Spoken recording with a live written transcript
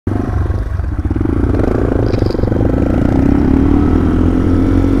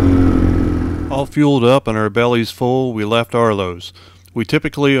fueled up and our bellies full, we left Arlo's. We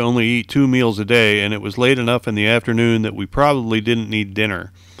typically only eat 2 meals a day, and it was late enough in the afternoon that we probably didn't need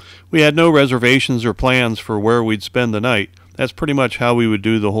dinner. We had no reservations or plans for where we'd spend the night. That's pretty much how we would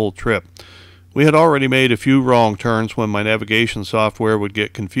do the whole trip. We had already made a few wrong turns when my navigation software would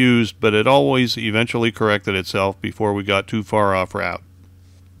get confused, but it always eventually corrected itself before we got too far off route.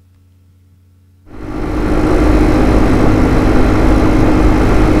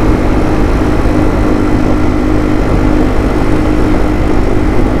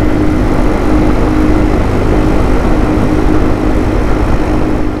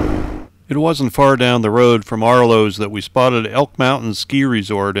 It wasn't far down the road from Arlo's that we spotted Elk Mountain Ski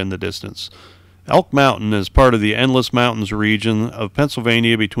Resort in the distance. Elk Mountain is part of the Endless Mountains region of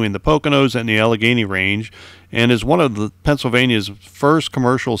Pennsylvania between the Poconos and the Allegheny Range, and is one of Pennsylvania's first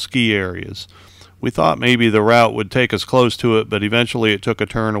commercial ski areas. We thought maybe the route would take us close to it, but eventually it took a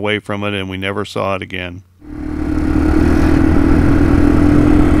turn away from it and we never saw it again.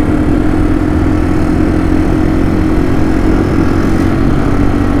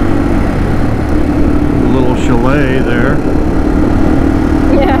 Chalet there.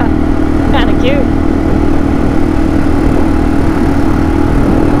 Yeah, kind of cute.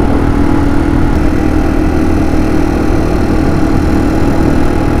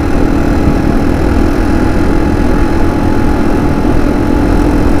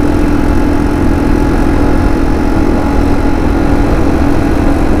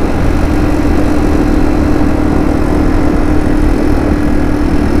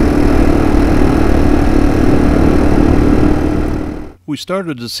 We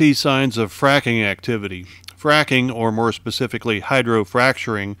started to see signs of fracking activity. Fracking, or more specifically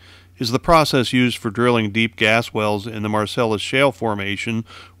hydrofracturing, is the process used for drilling deep gas wells in the Marcellus Shale Formation,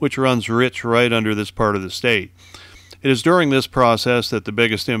 which runs rich right under this part of the state. It is during this process that the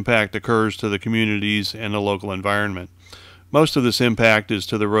biggest impact occurs to the communities and the local environment. Most of this impact is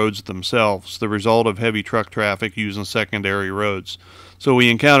to the roads themselves, the result of heavy truck traffic using secondary roads. So we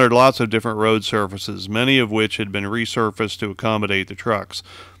encountered lots of different road surfaces, many of which had been resurfaced to accommodate the trucks.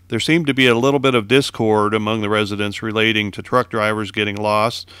 There seemed to be a little bit of discord among the residents relating to truck drivers getting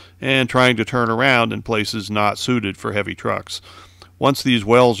lost and trying to turn around in places not suited for heavy trucks. Once these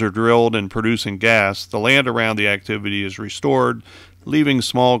wells are drilled and producing gas, the land around the activity is restored, leaving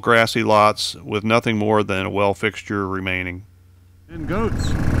small grassy lots with nothing more than a well fixture remaining. And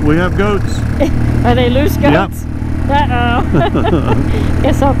goats. We have goats. Are they loose goats? Yep. Uh-oh.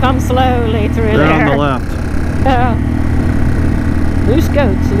 Guess I'll come slowly through there. They're on the left. Loose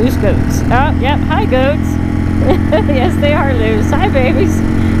goats, loose goats. Oh, yep, hi goats. Yes, they are loose. Hi babies.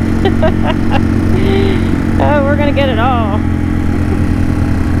 Oh, we're gonna get it all.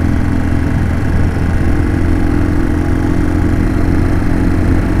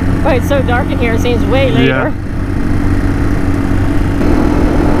 Boy, it's so dark in here, it seems way later. Yeah.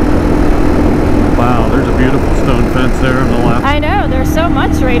 Wow, there's a beautiful stone fence there on the left. I know, there's so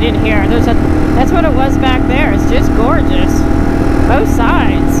much right in here. That's what it was back there. It's just gorgeous. Both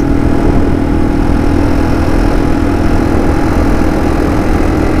sides.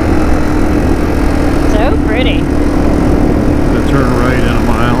 So pretty. Gonna turn right in a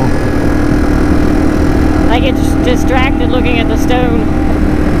mile. I get distracted looking at the stone.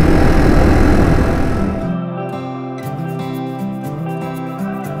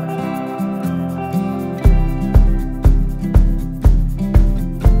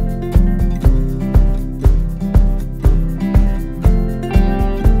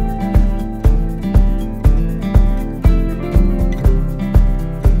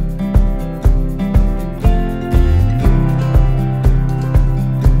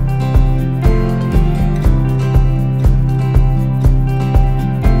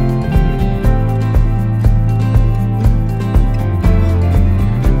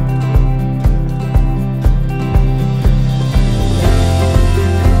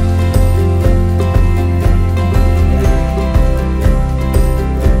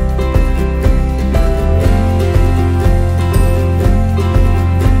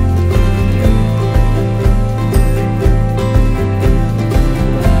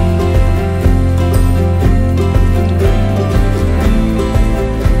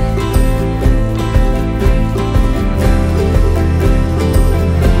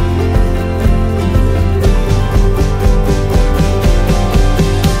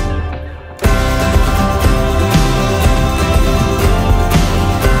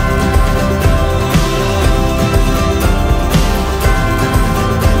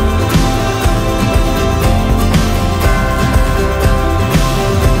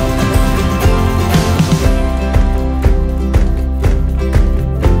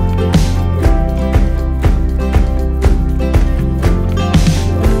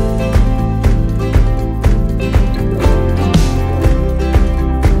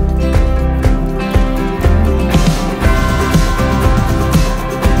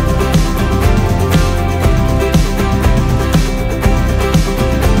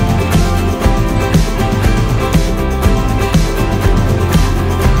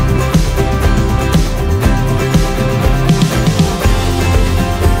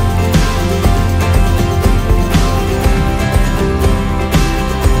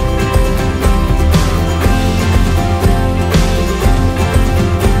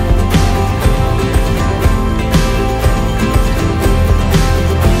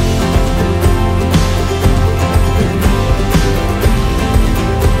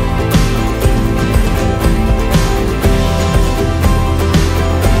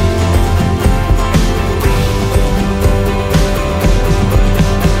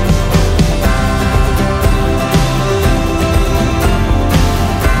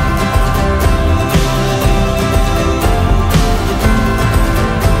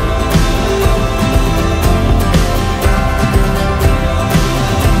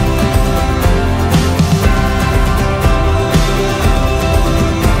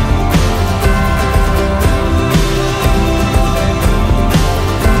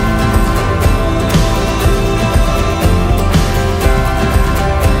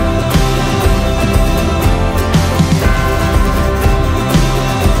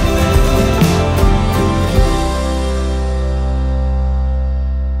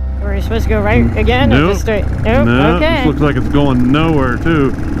 we supposed to go right again? Or Nope. just straight? Nope. No, Okay. this looks like it's going nowhere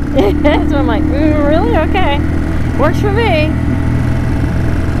too. So I'm like, really? Okay. Works for me.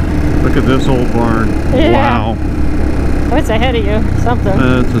 Look at this old barn. Yeah. Wow. What's ahead of you? Something.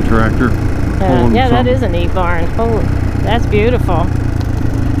 That's a tractor. Yeah, that is a neat barn. Oh, that's beautiful.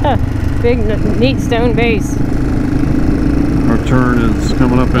 Huh. Big, neat stone base. Our turn is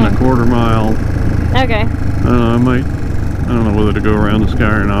coming up in a quarter mile. Okay. I don't know whether to go around this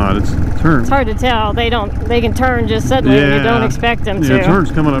guy or not. It's turn. It's hard to tell. They can turn just suddenly when you don't expect them to. Yeah,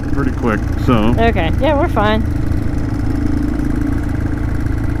 turn's coming up pretty quick, so. Okay. Yeah, we're fine.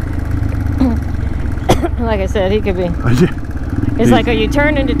 Like I said, he could be. It's like, are you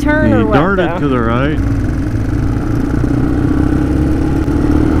turning to turn or what? He darted to the right.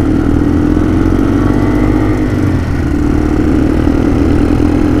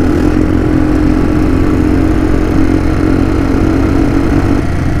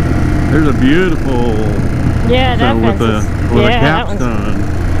 There's a beautiful. Yeah, that with fence a is, yeah, capstone.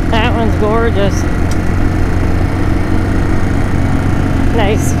 That one's gorgeous.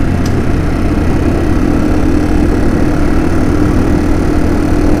 Nice.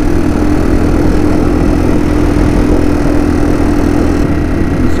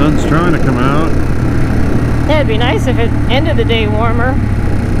 The sun's trying to come out. Yeah, it'd be nice if it ended the day warmer.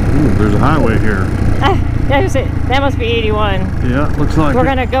 Ooh, there's a highway here. That must be 81. Yeah, looks like We're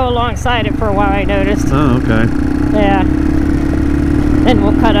gonna go alongside it for a while, I noticed. Oh, okay. Yeah. Then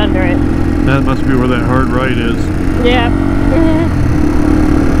we'll cut under it. That must be where that hard right is. Yeah.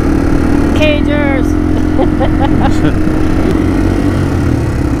 Cagers.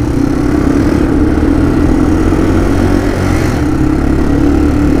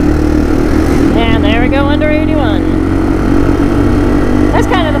 And there we go, under 81. That's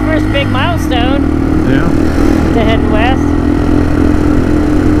kind of the first big milestone. Yeah. To heading west.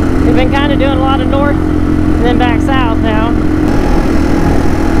 We've been kind of doing a lot of north and then back south now.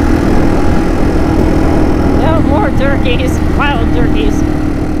 Oh, more turkeys, wild turkeys.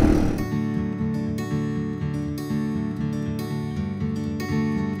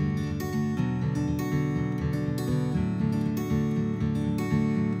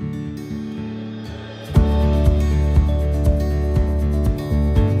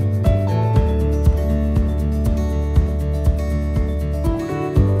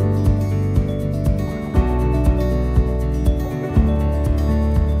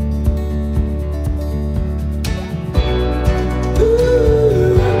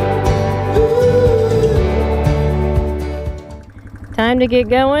 Time to get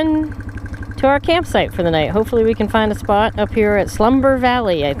going to our campsite for the night. Hopefully we can find a spot up here at Slumber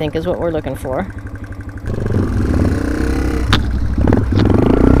Valley, I think is what we're looking for.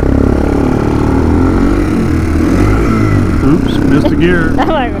 Oops, missed a gear. I'm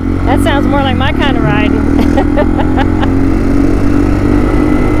like, that sounds more like my kind of riding.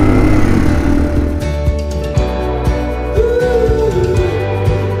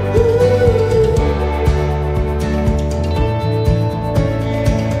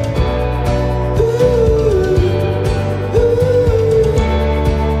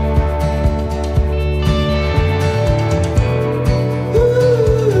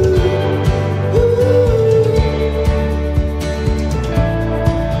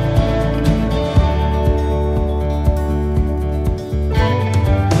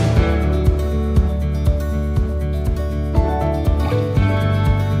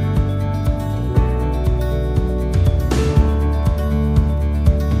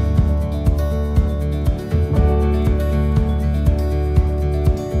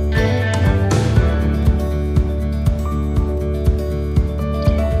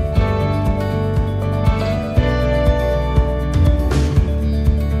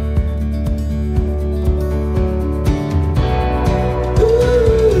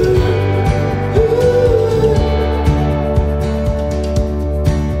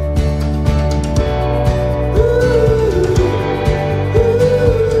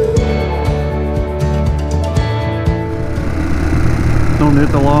 Don't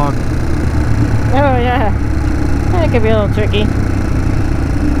hit the log. Oh yeah, that could be a little tricky.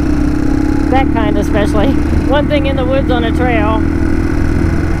 That kind especially. One thing in the woods on a trail.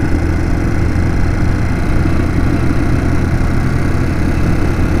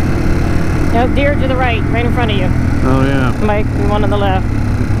 No, deer to the right in front of you. Oh yeah. Mike, one on the left.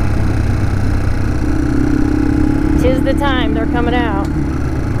 'Tis the time, they're coming out.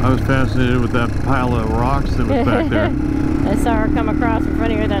 I was fascinated with that pile of rocks that was back there. I saw her come across in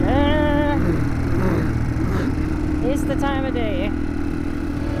front of you, then, it's the time of day.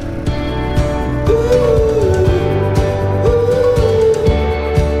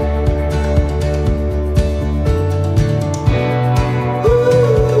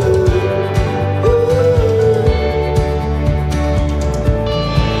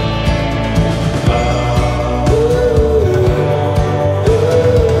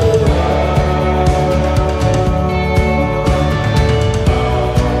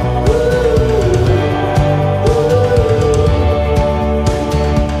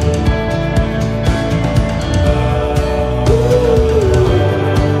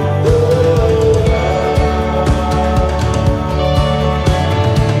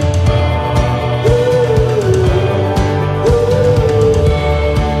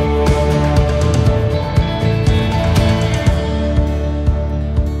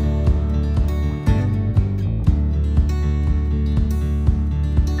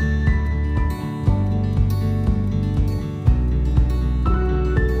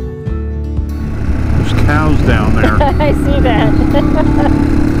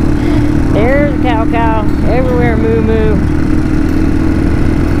 cow, cow. Everywhere, moo, moo.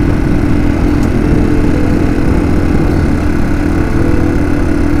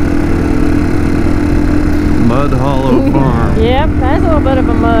 Mud Hollow Farm. Yep, that's a little bit of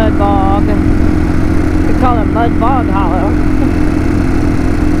a mud bog. We call it Mud Bog Hollow.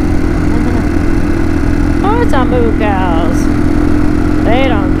 Oh, it's on moo cows. They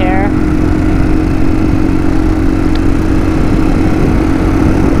don't care.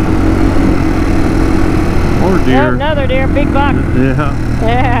 Or deer. Oh, another deer, big buck. Yeah.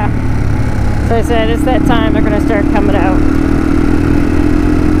 Yeah. So I said it's that time they're gonna start coming out.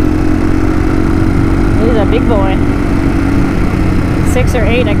 He's a big boy. 6 or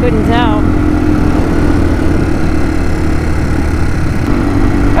 8, I couldn't tell.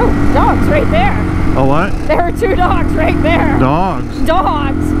 Oh, dogs right there. Oh, what? There were 2 dogs right there. Dogs.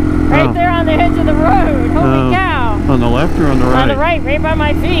 Dogs. Right there on the edge of the road. Holy cow. On the left or on the right? On the right, right by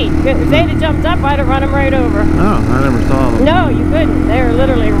my feet. If they'd have jumped up, I'd have run them right over. Oh, I never saw them. No, you couldn't. They were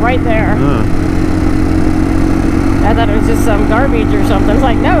literally right there. I thought it was just some garbage or something. It's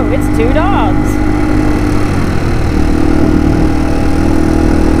like, no, it's 2 dogs.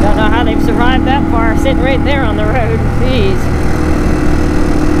 Don't know how they've survived that far, sitting right there on the road. Jeez.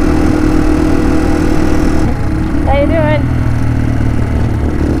 How you doing?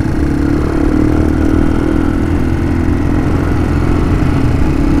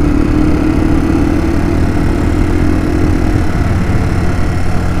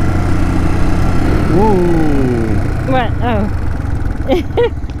 Whoa. What? Oh.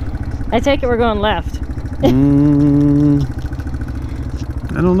 I take it we're going left.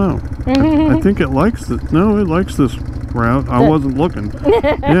 I don't know. I think it likes it. No, it likes this route. I wasn't looking.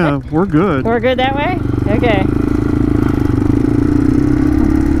 Yeah, we're good. We're good that way? Okay.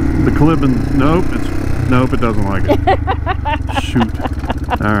 The clibbins. Nope. Nope, it doesn't like it. Shoot.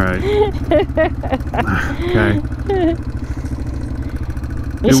 Alright. Okay.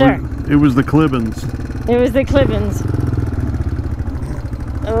 You sure? It was the clibbins. It was the clibbins.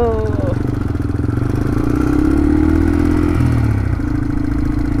 Oh.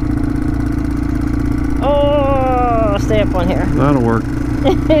 Oh, stay up on here. That'll work.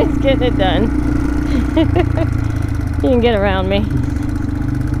 It's getting it done. You can get around me.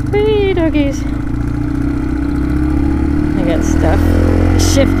 Whee, doggies. I got stuff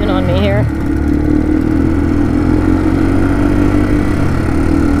shifting on me here.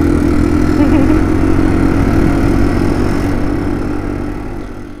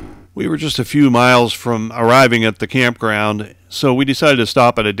 We were just a few miles from arriving at the campground, so we decided to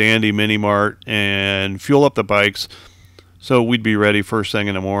stop at a dandy mini mart and fuel up the bikes so we'd be ready first thing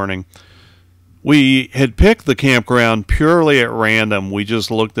in the morning. We had picked the campground purely at random. We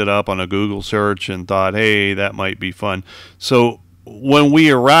just looked it up on a Google search and thought, hey, that might be fun. So when we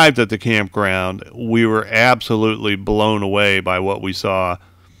arrived at the campground, we were absolutely blown away by what we saw.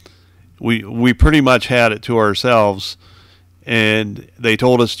 We pretty much had it to ourselves. And they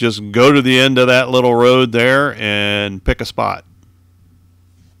told us just go to the end of that little road there and pick a spot.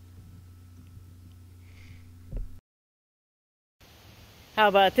 How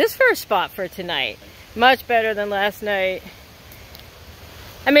about this first spot for tonight? Much better than last night.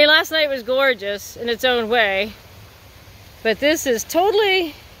 I mean, last night was gorgeous in its own way, but this is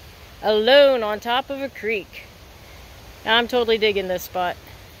totally alone on top of a creek. I'm totally digging this spot.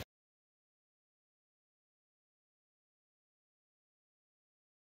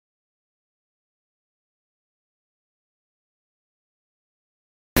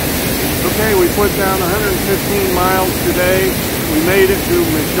 Okay, we put down 115 miles today. We made it to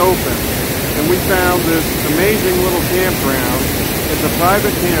Mishopen, and we found this amazing little campground. It's a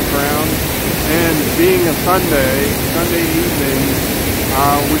private campground, and being a Sunday evening,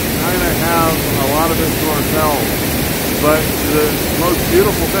 we kind of have a lot of it to ourselves. But the most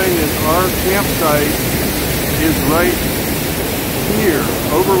beautiful thing is our campsite is right here,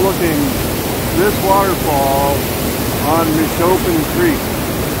 overlooking this waterfall on Mishopen Creek.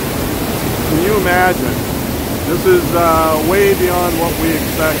 Can you imagine? This is way beyond what we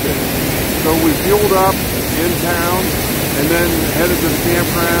expected. So we fueled up in town and then headed to the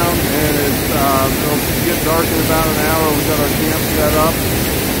campground, and it'll get dark in about an hour. We've got our camp set up,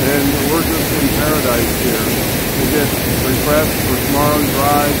 and we're just in paradise here. We'll get refreshed for tomorrow's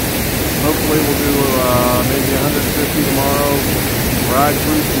ride. Hopefully we'll do maybe 150 tomorrow, ride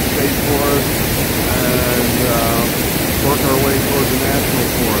through some state forest, and work our way towards the national